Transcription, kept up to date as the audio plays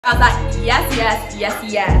I was like, yes, yes,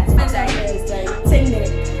 yes, yes. Wednesday, Thursday,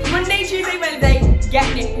 Tinder. Monday, Tuesday, Wednesday,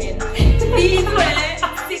 get nipping. These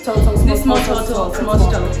were small talk.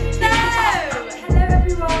 No! Hello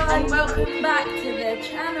everyone. And welcome back to the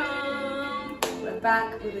channel. We're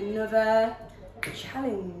back with another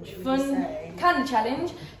challenge. Fun kind of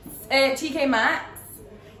challenge. TK Maxx.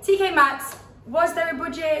 TK Maxx, was there a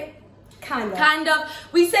budget? Kind of. Kind of.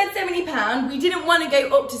 We said £70. We didn't want to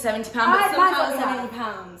go up to £70, but somehow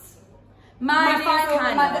 £70. My final,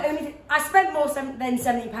 kind the only thing, I spent more than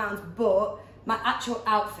 £70, but my actual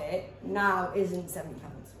outfit now isn't £70.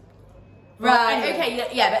 Right, anyway.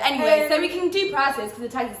 okay, yeah, but anyway, so we can do prices because the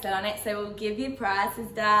tag is still on it, so we'll give you prices,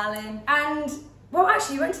 darling. And, well,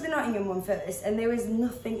 actually, we went to the Nottingham one first, and there was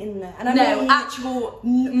nothing in there. And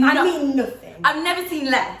I mean nothing. I've never seen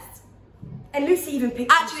less. And Lucy even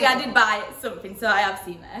picked. Actually, I did buy something, so I have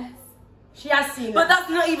seen less. She has seen it. But that's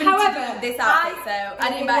not even to do with this outfit, so I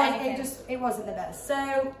didn't buy anything. It wasn't the best.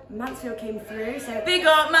 So, Mansfield came through, so... Big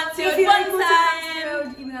up Mansfield one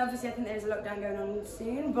time! Even though obviously I think there's a lockdown going on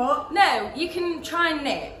soon, but... No, you can try and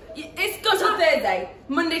nip. It's got till Thursday.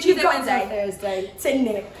 Monday, Tuesday, Wednesday. Thursday to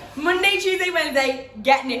nip. Monday, Tuesday, Wednesday,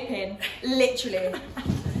 get nipping. Literally.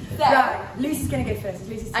 So, right, Lucy's going to go first.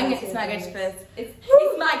 It's my go-to first. It's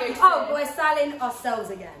my go-to Oh, but we're styling ourselves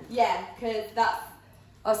again. Yeah, because that's...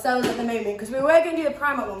 Ourselves at the moment, because we were going to do the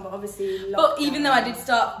Primark one, but obviously But even though I did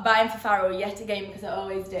start buying for Farrell yet again, because I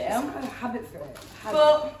always do. It's not a habit for it.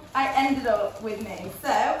 But I ended up with me. So,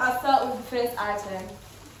 I'll start with the first item.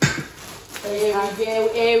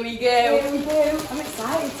 Here we go. I'm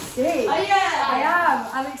excited to see. Oh yeah! I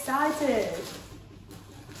am. I'm excited.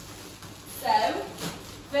 So,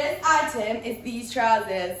 first item is these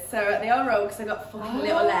trousers. So they are rolled because I've got fucking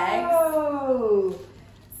little legs. Oh.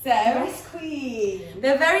 So, Yes, queen.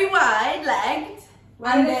 they're very wide legged.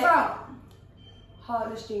 Where are they from?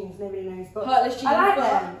 Heartless jeans, nobody knows. But Heartless jeans. I like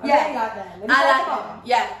them. I really like them. Have you I tried like them them. on?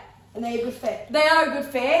 Yeah. And they're a good fit. They are a good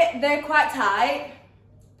fit. They're quite tight.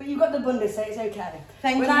 But you've got the bundle, so it's okay.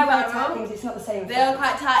 Thank you, when I wear Farrell. tight things, it's not the same. They are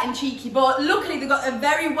quite tight and cheeky, but luckily they've got a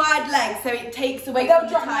very wide leg, so it takes away They'll from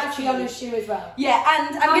the drop tight nicely shoes. on your shoe as well. Yeah,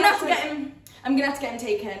 and I'm gonna have to get them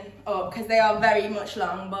taken up because they are very much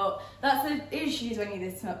long. But that's the issues when you're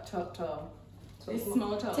this tall. This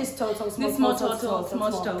small tall. This tall, This small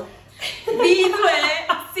tall. These were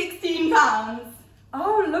 £16.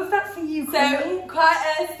 Oh, love that for you, So Queen.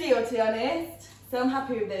 quite a steal, to be honest. So I'm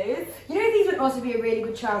happy with those. You know these would also be a really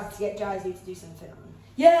good trouser to get Jazzy to do something on.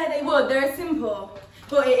 Yeah, they would. They're simple,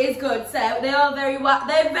 but it is good. So they are very wide.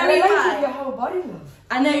 They're very They wide. your whole body, love.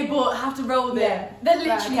 I know, but I have to roll them. Yeah. They're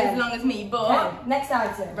literally Right, okay. as long as me, but Okay, next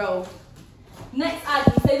item. roll. Next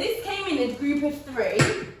item. So this came in a group of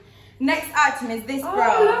 3. Next item is this Oh, bra.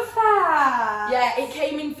 I love that. Yeah, it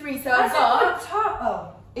came in 3. So That's I've got. not top.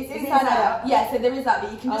 Oh. It's inside out. Yeah, so there is that, but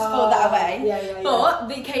you can just fold that away. Yeah. But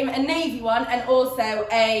they came a navy one and also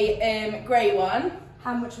a grey one.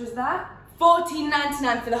 How much was that?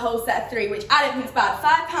 $14.99 for the whole set of 3, which I don't think is bad.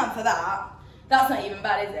 £5 for that. That's not even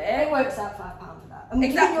bad, is it? It works out £5 for that. And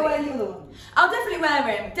Exactly. you'll wear the other ones. I'll definitely wear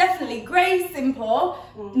him. Definitely grey, simple,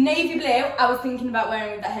 navy blue. I was thinking about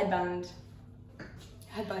wearing with that headband.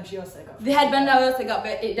 Headband she also got. The headband I also got,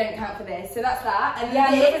 but it don't count for this. So that's that. And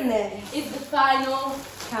Yeah, this loving this. is the final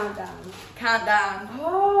Countdown. countdown.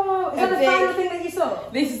 Oh, is that the final thing that you saw?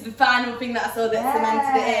 This is the final thing that I saw that Yeah.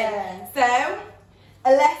 cemented it in. So,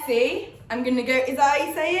 Alessi, I'm gonna go. Is that how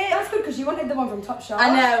you say it? That's good because you wanted the one from Top Shop. I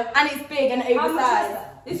know, and it's big and How much oversized. was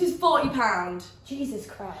that? This was £40. Jesus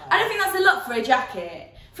Christ. I don't think that's a lot for a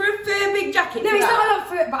jacket. For a big jacket. No, for it's that. not a lot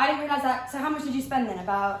for it, but I didn't realise that. So how much did you spend then?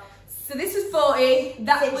 About So this was 40.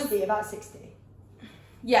 That 60, was about 60.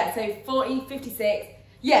 yeah. So 40, 56.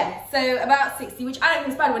 Yeah. So about 60, which I don't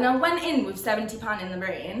think is bad. When I went in with £70 in the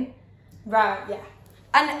brain. Right, yeah.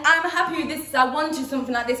 And I'm happy with this. I wanted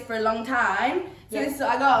something like this for a long time. So Yeah. this is what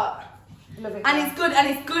I got. Love it. And it's good. And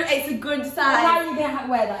it's good. It's a good And size. now you're going to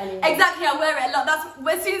wear that anyway. Exactly, I wear it a lot. That's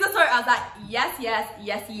as soon as I saw it, I was like,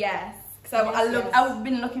 yes. So I've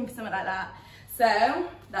been looking for something like that. So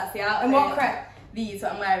that's the outfit. And what crep? These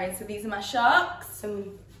what I'm wearing. So these are my sharks.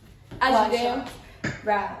 Some As white you do. socks.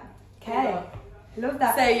 Right. Okay. Love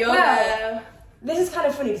that. So you're well, this is kind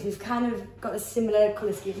of funny because we've kind of got a similar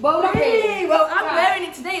colour scheme. Well, not really. really. Well, I'm right. wearing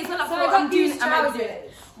it today as well. I So I thought got I'm doing these it. I'm doing it.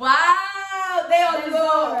 trousers. Wow, they are They're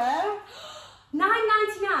low. Zara.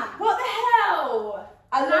 $9.99. What the hell?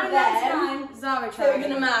 I love them. $9.99 Zara So we're trousers.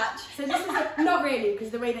 gonna match. So this is not really because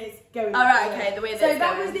the way that it's going. All right, okay, the way that so it's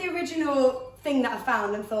that going. was the original thing that I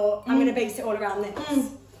found and thought I'm gonna base it all around this.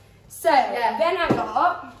 So Yeah. then I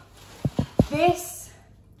got this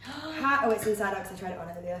hat. Oh, it's inside out because I tried it on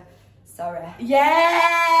earlier. Sorry. Yeah.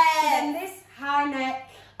 So then this high neck.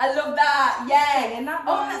 I love that. Yeah. And that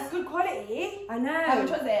Oh, that's good quality. I know. How much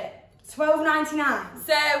was it? $12.99.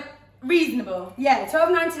 So reasonable. Yeah,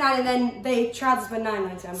 $12.99, and then the trousers were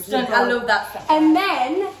 $9.99. Which is I love that stuff. And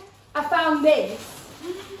then I found this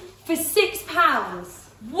for £6.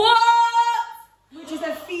 What? Which is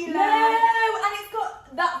a feeler. No, and it's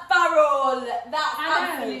got that Farrell. That's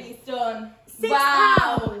absolutely stunning.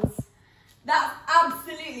 £6. That's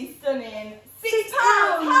absolutely stunning. £6.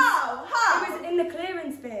 How? It was in the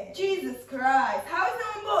clearance bit. Jesus Christ. How has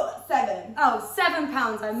no one bought that? 7. Oh,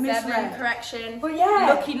 £7. I misread. 7, correction. But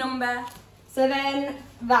yeah. Lucky number. So then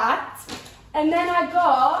that, and then I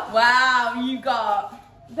got. Wow, you got.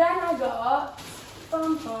 Then I got.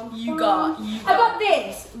 You got. I got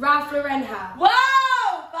this Ralph Lauren hat. Wow,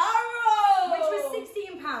 Farrell. Which was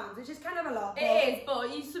 £16, which is kind of a lot. It is,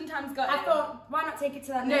 but you sometimes got I thought, why not take it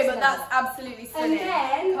to that No, next but level? that's absolutely stunning. And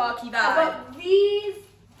then Khaki vibe. I got these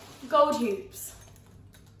gold hoops.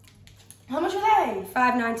 How much are they?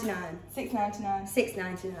 $5.99. $6.99.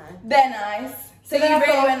 $6.99. They're nice. So you then I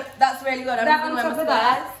really thought went, that's really good. I'm that just on going top to of wear my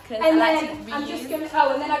that. squares, 'cause And I like then to I'm just reuse. gonna.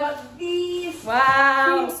 Oh, and then I got these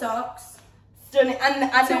Wow. cream socks Stunning.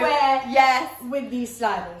 And to wear. Yes. With these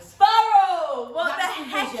sliders. Farrell! What That's the the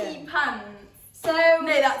hecky vision. pants? So No,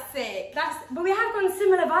 that's sick. but we have gone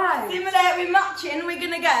similar vibes. Similar, we're matching, we're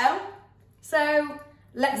gonna go. So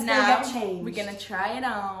let's Now, go get changed. we're gonna try it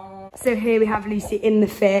on. So here we have Lucy in the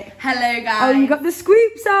fit. Hello guys. Oh, you got the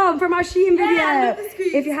scoops on from our Shein video. I love the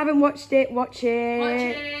scoops. If you haven't watched it, watch it. Watch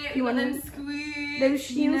it, You got want them scoops.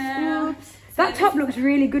 those you Shein know. scoops. That top looks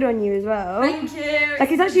really good on you as well. Thank you.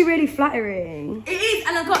 Like it's actually really flattering. It is,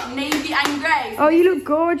 and I've got navy and grey. Oh, you look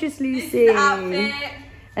gorgeous, This Lucy. is the outfit.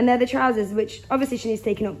 And they're the trousers, which obviously she needs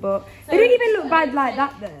taking up, but they don't even look bad like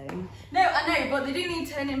that though. No, I know, but they do need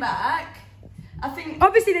turning back. I think.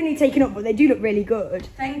 Obviously they need taking up, but they do look really good.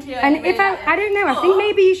 Thank you. And really if like I it. don't know, I think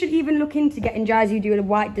maybe you should even look into getting Jazzy do a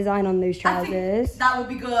white design on those I think trousers. that would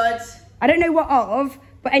be good. I don't know what of,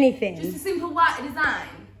 but anything. Just a simple white design.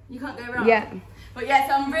 You can't go wrong. Yeah. But yeah,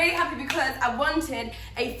 so I'm really happy because I wanted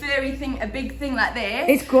a furry thing, a big thing like this.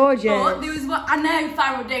 It's gorgeous. But there was what I know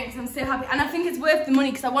Farrell didn't, so I'm so happy. And I think it's worth the money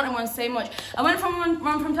because I wanted one so much. I went from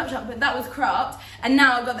one from Topshop, but that was cropped. And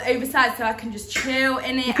now I've got the oversized so I can just chill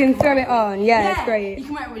in it. You can throw it on, yeah, it's great. You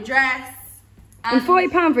can wear it with a dress. And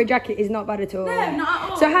 £40 for a jacket is not bad at all. No, not at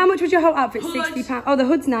all. So how much was your whole outfit? Hood. £60. Oh, the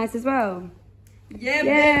hood's nice as well. Yeah,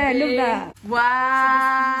 Yeah, baby. love that.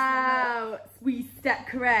 Wow. We step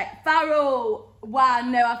correct. Farrell. Wow,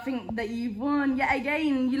 no, I think that you've won yet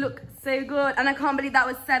again. You look so good. And I can't believe that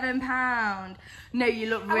was £7. No, you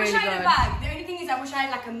look really good. I wish I had a bag. The only thing is I wish I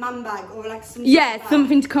had like a man bag or like some Yeah, bag.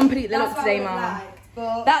 something to complete the That's look what today, I would Mum. like,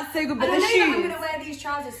 but That's so good, but and the I know that I'm shoes. going to wear these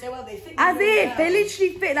trousers so well. They fit me As really if, well. they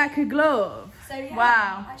literally fit like a glove. So yeah,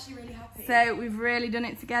 Wow. I'm actually really happy. So we've really done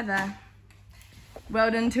it together. Well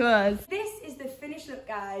done to us. This is the finished look,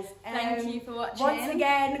 guys. Thank you for watching. Once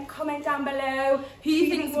again, comment down below Who you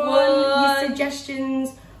think's won, won. your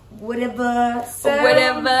suggestions, whatever. So,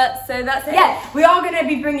 So that's it. yeah, we are going to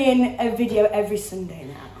be bringing a video every Sunday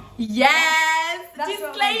now. Yes. That's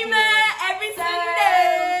what Disclaimer we're every So,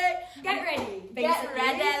 Sunday. Get ready, Get basically.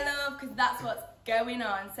 ready, love, because that's what's going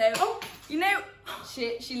on. So, you know,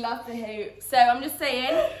 she loves the hoop. So I'm just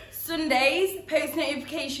saying, Sundays, post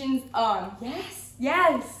notifications on.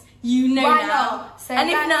 Yes. You know Why now. not? So And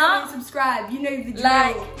if like, not, comment, subscribe. You know the drill.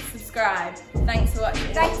 like, subscribe. Thanks for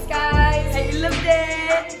watching. Thanks, guys. Hope you loved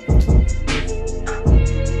it.